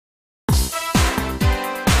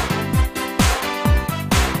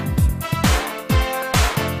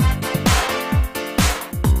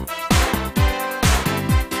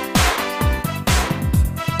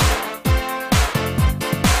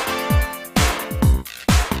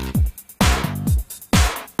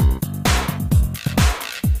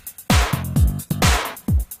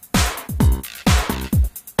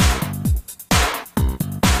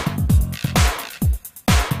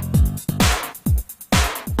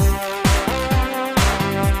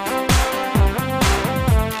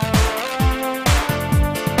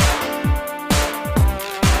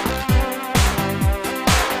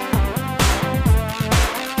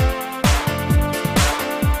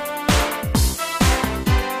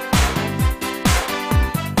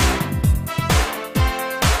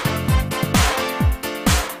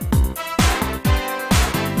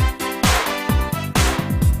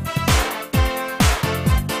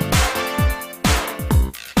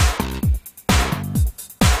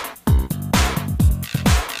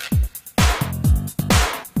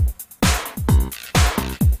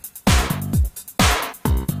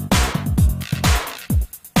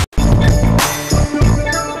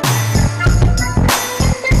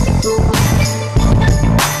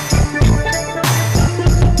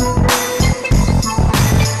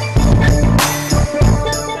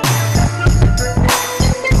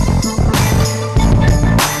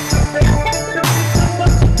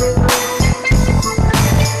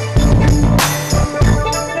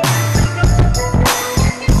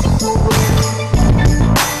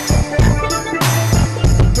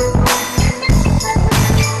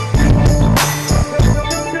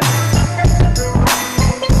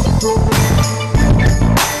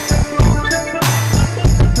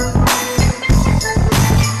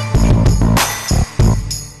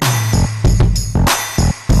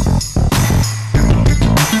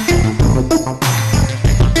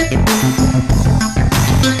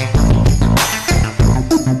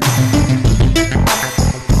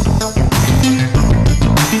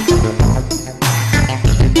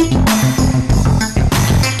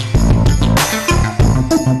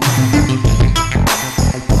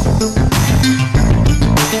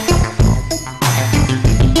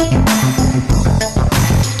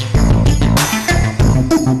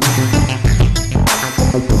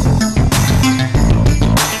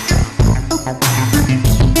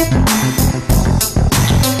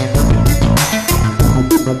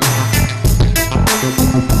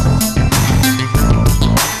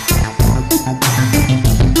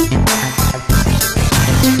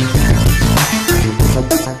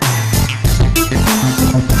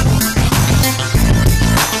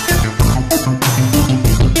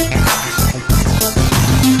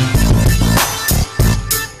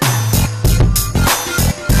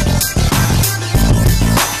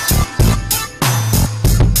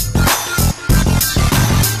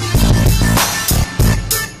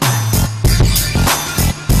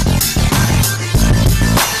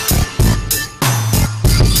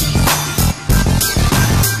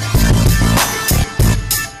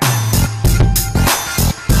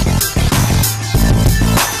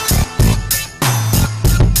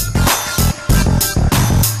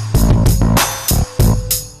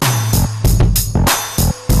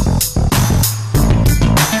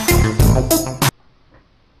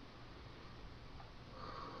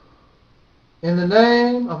In the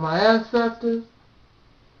name of my ancestors,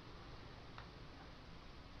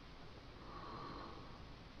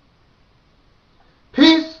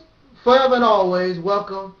 peace forever and always.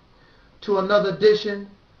 Welcome to another edition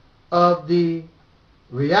of the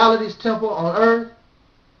Reality's Temple on Earth.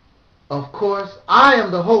 Of course, I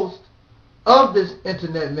am the host of this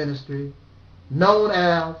internet ministry known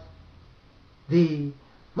as the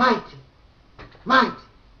Mighty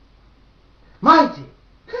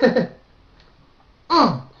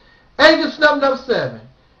Agent Snub 7,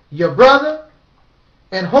 your brother,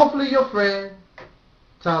 and hopefully your friend,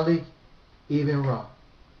 Taalik Ibn'rad.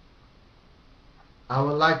 I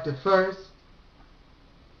would like to first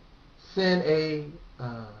send a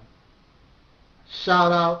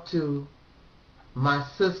shout out to my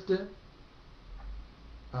sister,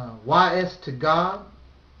 YS to God,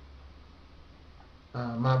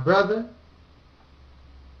 my brother,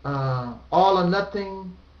 All or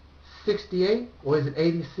Nothing 68, or is it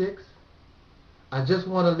 86? I just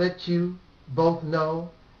want to let you both know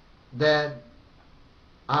that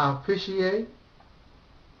I appreciate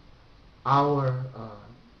our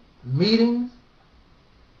meetings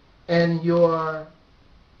and your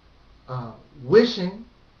wishing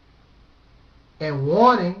and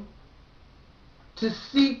wanting to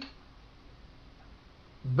seek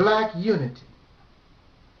black unity.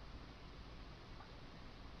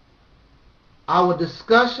 Our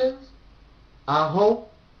discussions, I hope,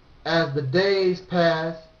 as the days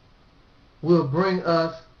pass, will bring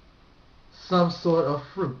us some sort of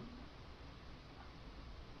fruit.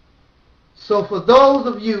 So for those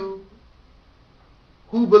of you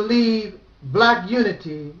who believe black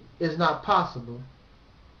unity is not possible,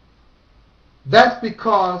 that's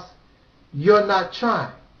because you're not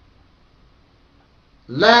trying.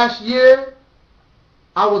 Last year,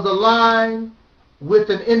 I was aligned with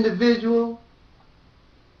an individual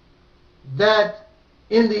that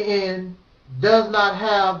in the end does not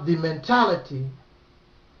have the mentality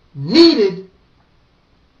needed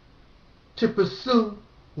to pursue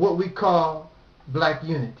what we call black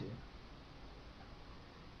unity.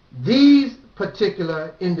 These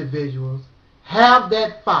particular individuals have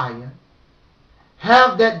that fire,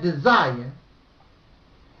 have that desire,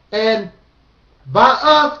 and by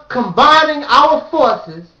us combining our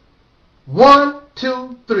forces, 1,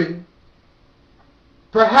 2, 3,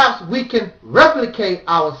 perhaps we can replicate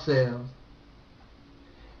ourselves.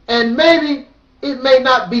 And maybe it may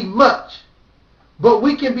not be much, but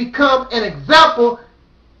we can become an example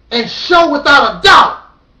and show without a doubt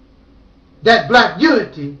that black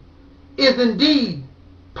unity is indeed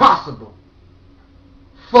possible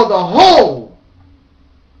for the whole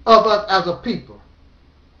of us as a people.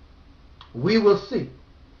 We will see.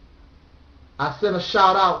 I sent a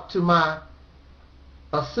shout out to my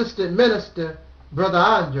assistant minister, Brother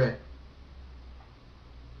Andre.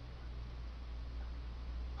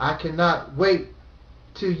 I cannot wait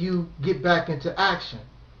till you get back into action.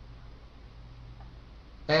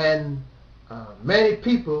 And many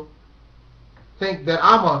people think that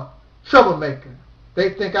I'm a troublemaker.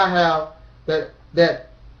 They think I have that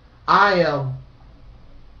I am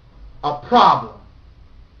a problem.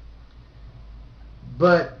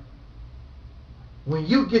 But when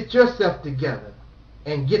you get yourself together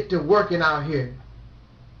and get to working out here,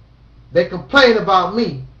 they complain about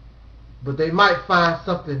me, but they might find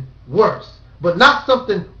something worse. But not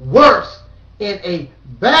something worse in a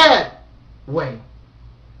bad way,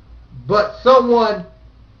 but someone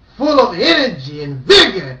full of energy and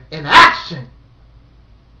vigor and action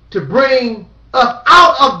to bring us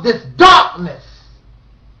out of this darkness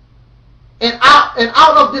and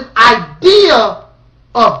out of this idea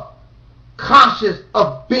of conscious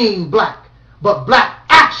of being black, but black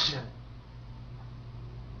action.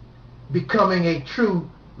 becoming a true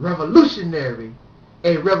revolutionary,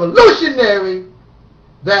 a revolutionary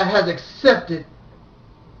that has accepted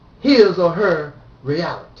his or her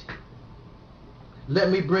reality. Let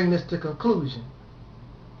me bring this to conclusion.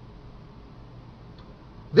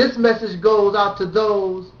 This message goes out to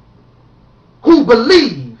those who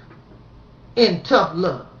believe in tough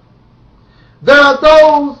love. There are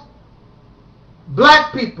those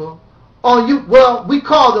black people well, we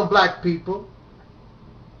call them black people.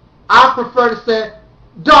 I prefer to say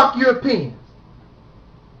dark Europeans.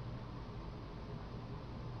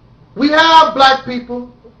 We have black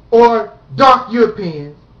people or dark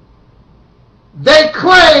Europeans. They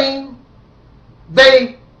claim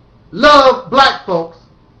they love black folks,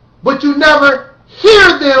 but you never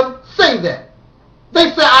hear them say that.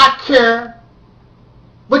 They say, I care,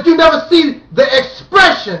 but you never see the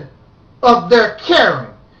expression of their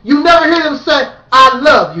caring. You never hear them say, I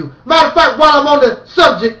love you. Matter of fact, while I'm on the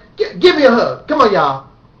subject, give me a hug. Come on, y'all.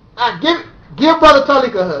 Give Brother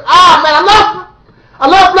Taalik a hug. Man, I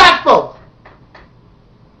love black folks.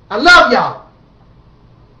 I love y'all.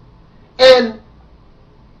 And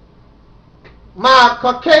my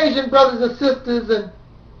Caucasian brothers and sisters, and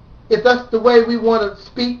if that's the way we want to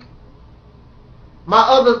speak, my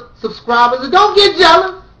other subscribers, and don't get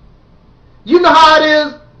jealous. You know how it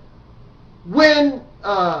is when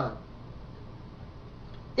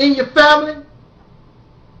in your family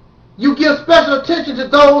you give special attention to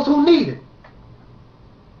those who need it.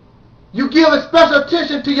 You give a special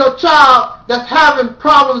attention to your child that's having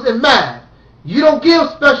problems in math. You don't give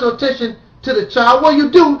special attention to the child. Well, you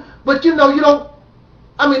do, but you know you don't.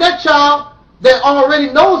 I mean, that child that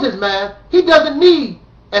already knows his math, he doesn't need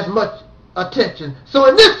as much attention. So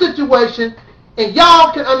in this situation, and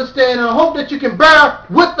y'all can understand, and I hope that you can bear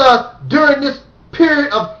with us during this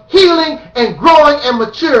period of healing and growing and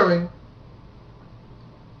maturing,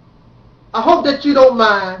 I hope that you don't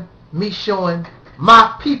mind me showing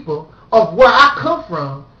my people of where I come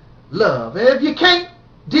from love. And if you can't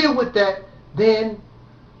deal with that, then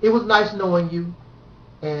it was nice knowing you,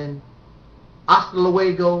 and hasta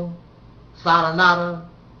luego, sayonara,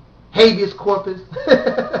 habeas corpus.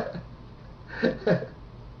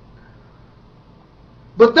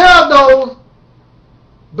 But there are those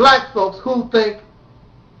black folks who think,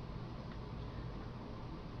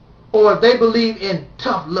 or they believe in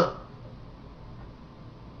tough love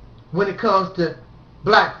when it comes to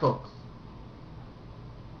black folks.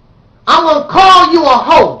 I'm going to call you a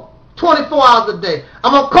hoe 24 hours a day.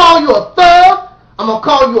 I'm going to call you a thug. I'm going to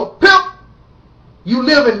call you a pimp. You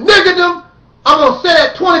live in niggerdom. I'm going to say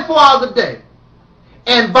that 24 hours a day.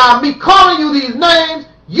 And by me calling you these names,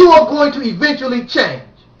 you are going to eventually change.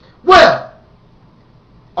 Well,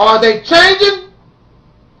 are they changing?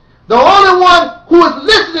 The only one who is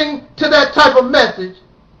listening to that type of message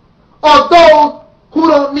are those who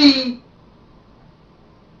don't need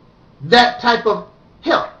that type of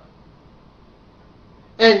help.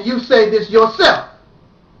 And you say this yourself.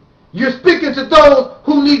 You're speaking to those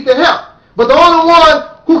who need the help. But the only one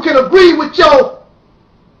who can agree with your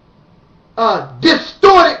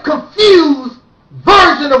distorted, confused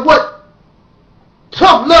version of what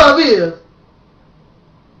tough love is,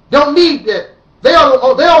 don't need that. They are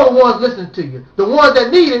the ones listening to you. The ones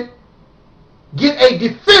that need it get a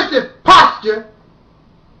defensive posture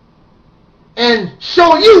and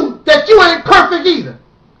show you that you ain't perfect either,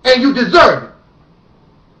 and you deserve it.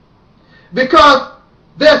 Because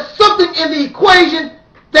there's something in the equation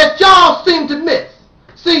that y'all seem to miss.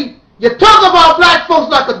 See, you talk about black folks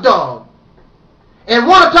like a dog, and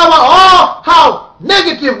want to talk about how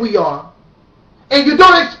negative we are, and you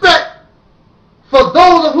don't expect, for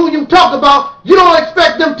those of who you talk about, you don't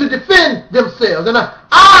expect them to defend themselves. And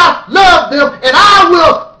I love them, and I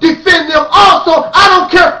will defend them also. I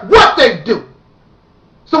don't care what they do.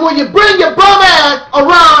 So when you bring your bum ass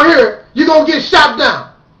around here, you're going to get shot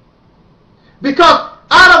down. Because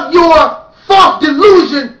out of your false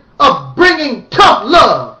delusion of bringing tough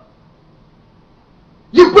love,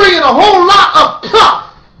 you bring in a whole lot of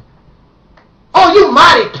tough. Oh, you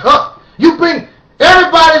mighty tough. You bring,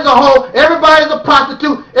 everybody's a hoe, everybody's a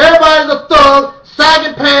prostitute, everybody's a thug,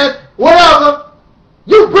 sagging pants, whatever.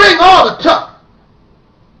 You bring all the tough.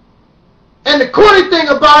 And the corny thing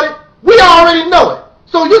about it, we already know it.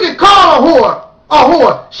 So you can call a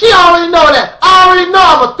whore. She already know that. I already know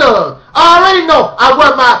I'm a thug. I already know I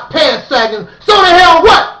wear my pants sagging. So the hell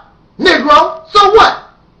what? Negro, so what?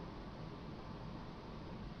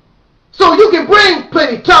 So you can bring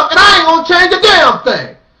plenty tough, and I ain't gonna change a damn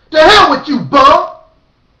thing. To hell with you, bum.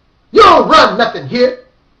 You don't run nothing here.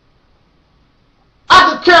 I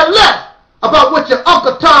could care less about what your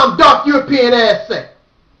Uncle Tom dark European ass say.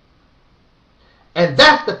 And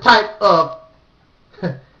that's the type of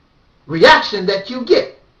reaction that you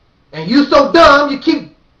get. And you so dumb, you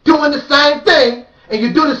keep doing the same thing, and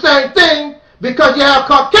you do the same thing because you have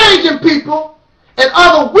Caucasian people and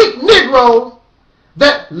other weak Negroes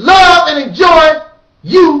that love and enjoy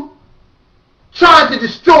you trying to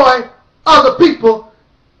destroy other people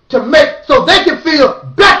to make so they can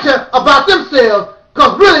feel better about themselves,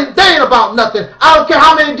 because really they ain't about nothing. I don't care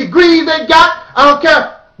how many degrees they got. I don't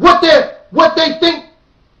care what they think,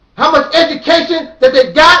 how much education that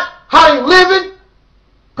they got, how they living,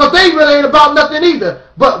 because they really ain't about nothing either.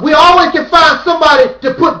 But we always can find somebody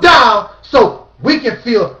to put down so we can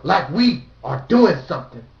feel like we are doing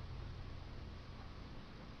something.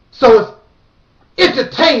 So it's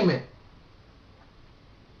entertainment.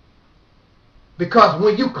 Because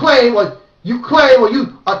when you claim or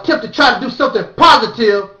you attempt to try to do something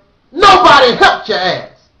positive, nobody helped your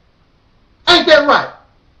ass. Ain't that right?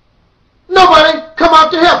 Nobody come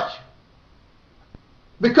out to help you.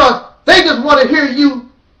 Because they just want to hear you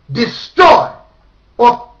destroy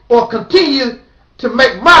or continue to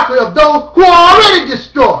make mockery of those who are already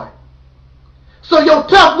destroyed. So your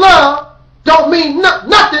tough love don't mean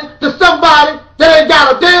nothing to somebody that ain't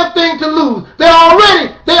got a damn thing to lose. They are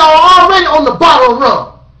already on the bottom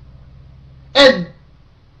rung. And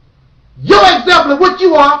your example of what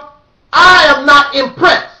you are, I am not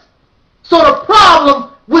impressed. So the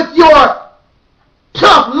problem with your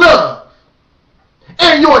tough love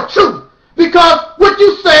and your truth, because what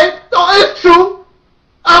you say, oh, it's true.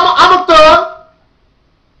 I'm a thug.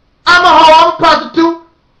 I'm a hoe. I'm a prostitute.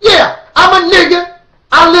 Yeah, I'm a nigger.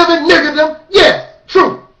 I live in niggerdom. Yes,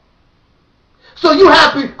 true. So you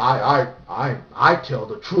happy? I tell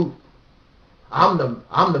the truth. I'm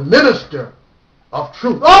the minister of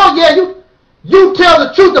truth. Oh yeah, you tell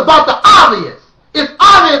the truth about the obvious. It's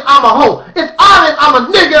obvious I'm a hoe. It's obvious I'm a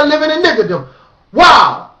nigger living in niggerdom.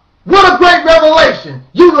 Wow, what a great revelation.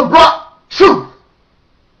 You have brought truth.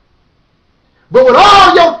 But with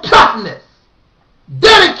all your toughness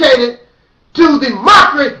dedicated to the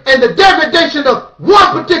mockery and the degradation of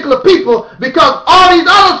one particular people, because all these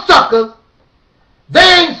other suckers, they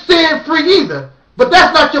ain't sin free either. But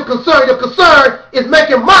that's not your concern. Your concern is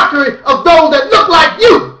making mockery of those that look like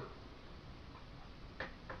you.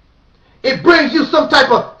 It brings you some type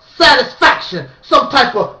of satisfaction, some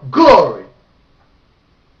type of glory.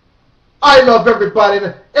 I love everybody.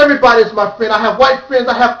 Everybody is my friend. I have white friends.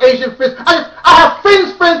 I have Asian friends. I have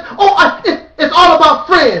friends. Oh, it's all about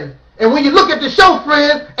friends. And when you look at the show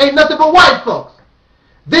Friends, ain't nothing but white folks.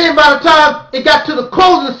 Then by the time it got to the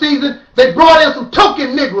closing season, they brought in some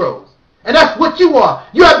token Negroes. And that's what you are.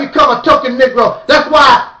 You have become a token Negro. That's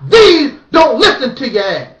why these don't listen to your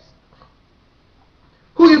ass.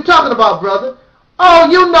 Who you talking about, brother? Oh,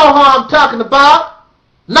 you know who I'm talking about.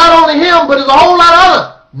 Not only him, but there's a whole lot of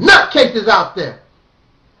other nutcases out there.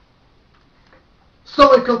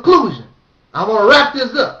 So in conclusion, I'm going to wrap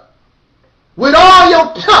this up. With all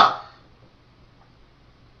your tough,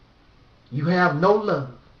 you have no love.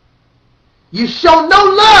 You show no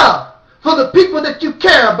love for the people that you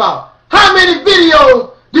care about. How many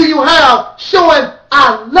videos do you have showing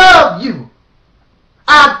I love you?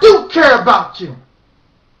 I do care about you.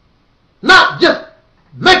 Not just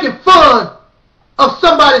making fun of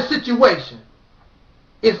somebody's situation.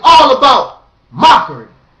 It's all about mockery.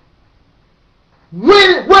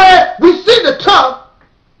 Where we see the tough,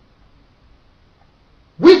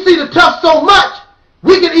 so much,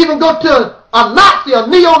 we can even go to a Nazi, a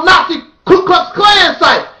neo-Nazi Ku Klux Klan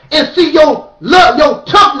site and see your love, your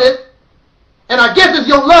toughness, and I guess it's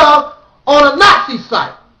your love on a Nazi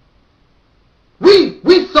site. We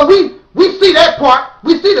see that part.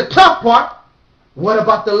 We see the tough part. What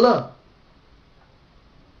about the love?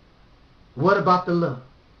 What about the love?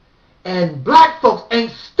 And black folks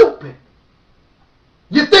ain't stupid.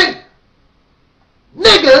 You think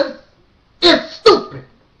niggas is stupid.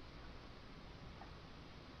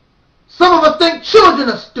 Some of us think children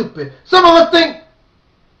are stupid. Some of us think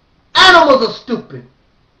animals are stupid.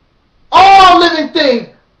 All living things,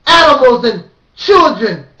 animals and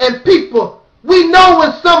children and people, we know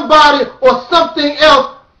when somebody or something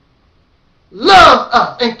else loves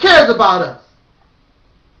us and cares about us.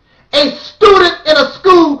 A student in a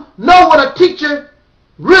school knows when a teacher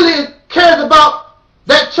really cares about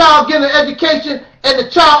that child getting an education, and the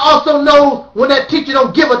child also knows when that teacher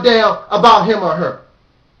don't give a damn about him or her.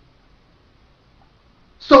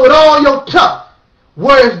 So with all your tough,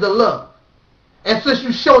 where's the love? And since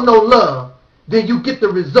you show no love, then you get the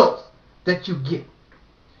results that you get.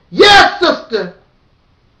 Yes, sister,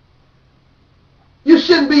 you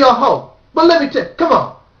shouldn't be a hoe. But let me tell you, come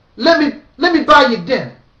on, let me buy you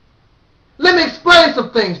dinner. Let me explain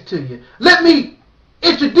some things to you. Let me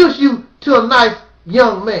introduce you to a nice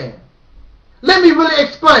young man. Let me really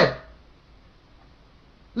explain.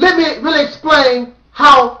 Let me really explain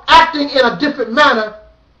how acting in a different manner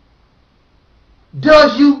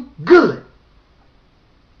does you good.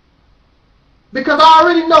 Because I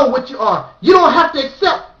already know what you are. You don't have to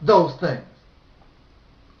accept those things.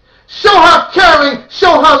 Show her caring,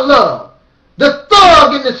 show her love. The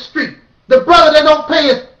thug in the street, the brother that don't pay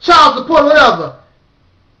his child support or whatever.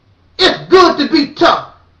 It's good to be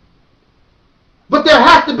tough. But there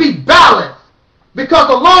has to be balance. Because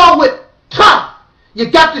along with tough, you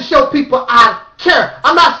got to show people I care.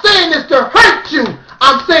 I'm not saying this to hurt you.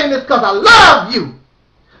 I'm saying this because I love you.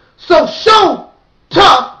 So show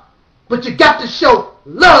tough, but you got to show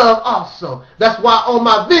love also. That's why on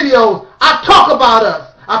my videos, I talk about us.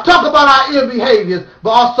 I talk about our ill behaviors, but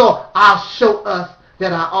also I'll show us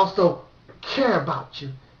that I also care about you.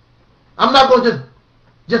 I'm not going to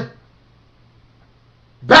just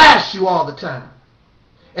bash you all the time.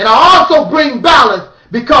 And I also bring balance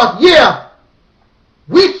because, yeah,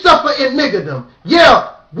 we suffer in niggerdom.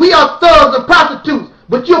 Yeah, we are thugs and prostitutes,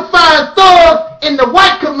 but you'll find thugs in the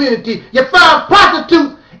white community. You find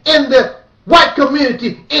prostitutes in the white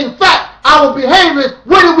community. In fact, our behaviors,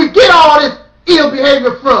 where did we get all this ill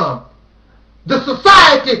behavior from? The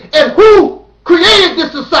society. And who created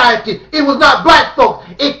this society? It was not black folks.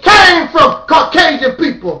 It came from Caucasian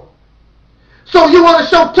people. So you want to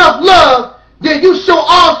show tough love, then you show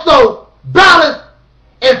also balance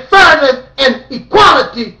and fairness and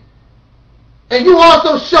equality, and you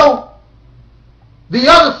also show the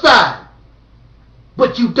other side.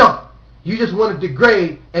 But you don't. You just want to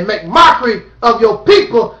degrade and make mockery of your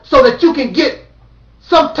people so that you can get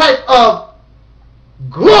some type of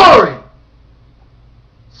glory,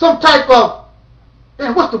 some type of,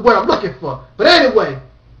 man, what's the word I'm looking for? But anyway,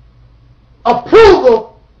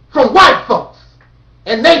 approval from white folks.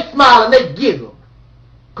 And they smile and they giggle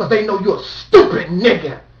because they know you're a stupid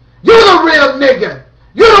nigger. You're the real nigger.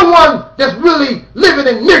 You're the one that's really living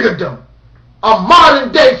in niggerdom, a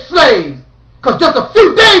modern day slave. Because just a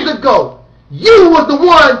few days ago, you was the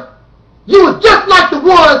one, you was just like the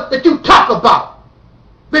one that you talk about.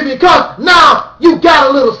 Because now you got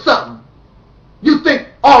a little something. You think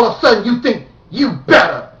all of a sudden you think you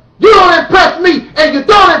better. You don't impress me and you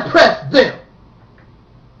don't impress them.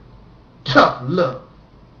 Tough love.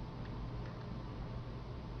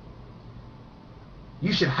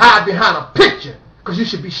 You should hide behind a picture because you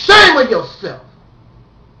should be ashamed of yourself.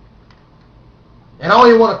 And I don't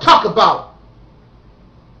even want to talk about,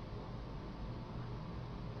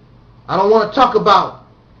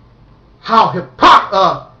 how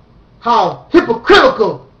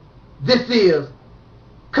hypocritical this is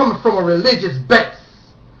coming from a religious base.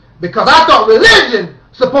 Because I thought religion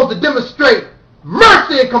was supposed to demonstrate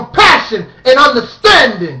mercy and compassion and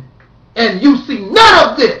understanding. And you see none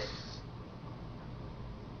of this.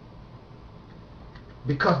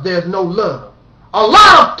 Because there's no love. A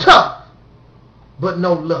lot of tough, but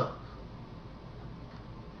no love.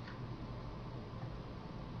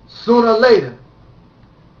 Sooner or later,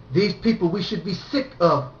 these people, we should be sick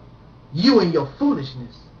of you and your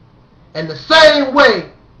foolishness. And the same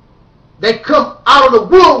way they come out of the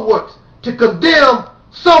woodworks to condemn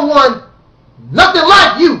someone nothing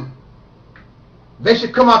like you, they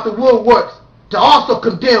should come out the woodworks to also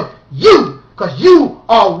condemn you, because you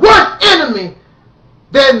are a worse enemy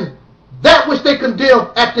than that which they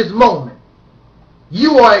condemn at this moment.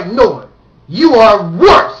 You are ignored. You are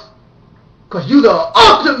worse, because you're the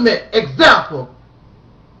ultimate example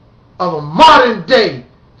of a modern day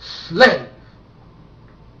slave.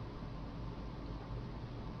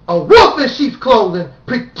 A wolf in sheep's clothing,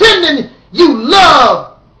 pretending you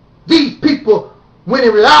love these people when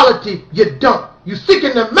in reality you don't. You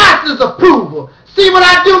seeking the master's approval. See what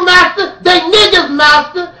I do, master? They niggas,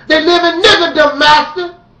 master. They live in niggerdom,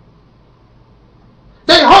 master.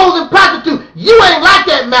 They hoes and prostitutes. You ain't like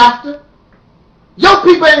that, master. Your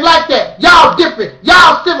people ain't like that. Y'all different.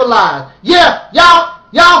 Y'all civilized. Yeah,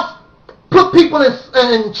 y'all put people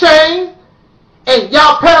in chains, and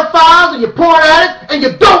y'all pedophiles, and you porn addicts, and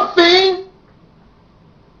you dope fiends,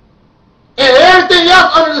 and everything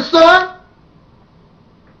else under the sun,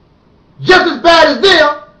 just as bad as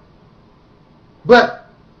them. But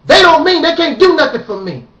they don't mean they can't do nothing for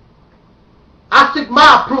me. I seek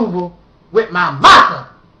my approval with my master.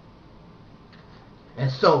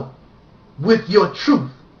 And so, with your truth,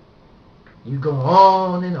 you go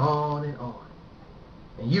on and on and on.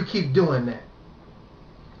 And you keep doing that.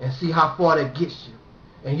 And see how far that gets you.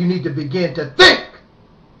 And you need to begin to think.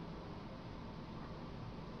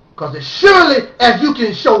 Because as surely as you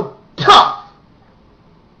can show tough,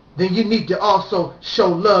 then you need to also show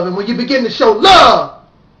love. And when you begin to show love,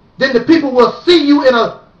 then the people will see you in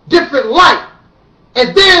a different light.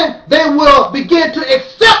 And then they will begin to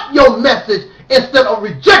accept your message instead of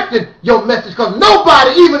rejecting your message. Because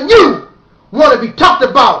nobody, even you, want to be talked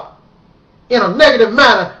about in a negative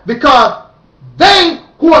manner, because they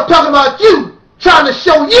who are talking about you trying to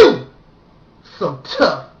show you some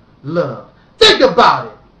tough love. Think about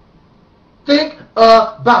it. Think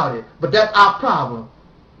about it. But that's our problem.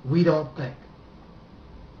 We don't think.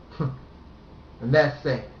 And that's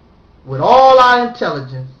sad. With all our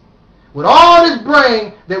intelligence, with all this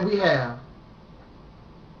brain that we have,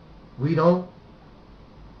 we don't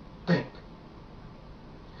think.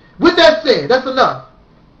 With that said, that's enough.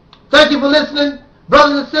 Thank you for listening,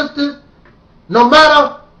 brothers and sisters. No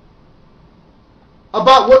matter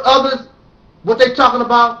about what others, what they talking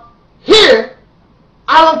about, here,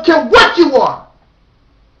 I don't care what you are.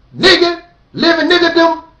 Nigga, living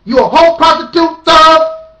niggerdom, you a whole prostitute, thug,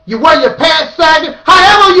 you wear your pants sagging,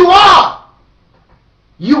 however you are,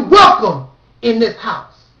 you welcome in this house.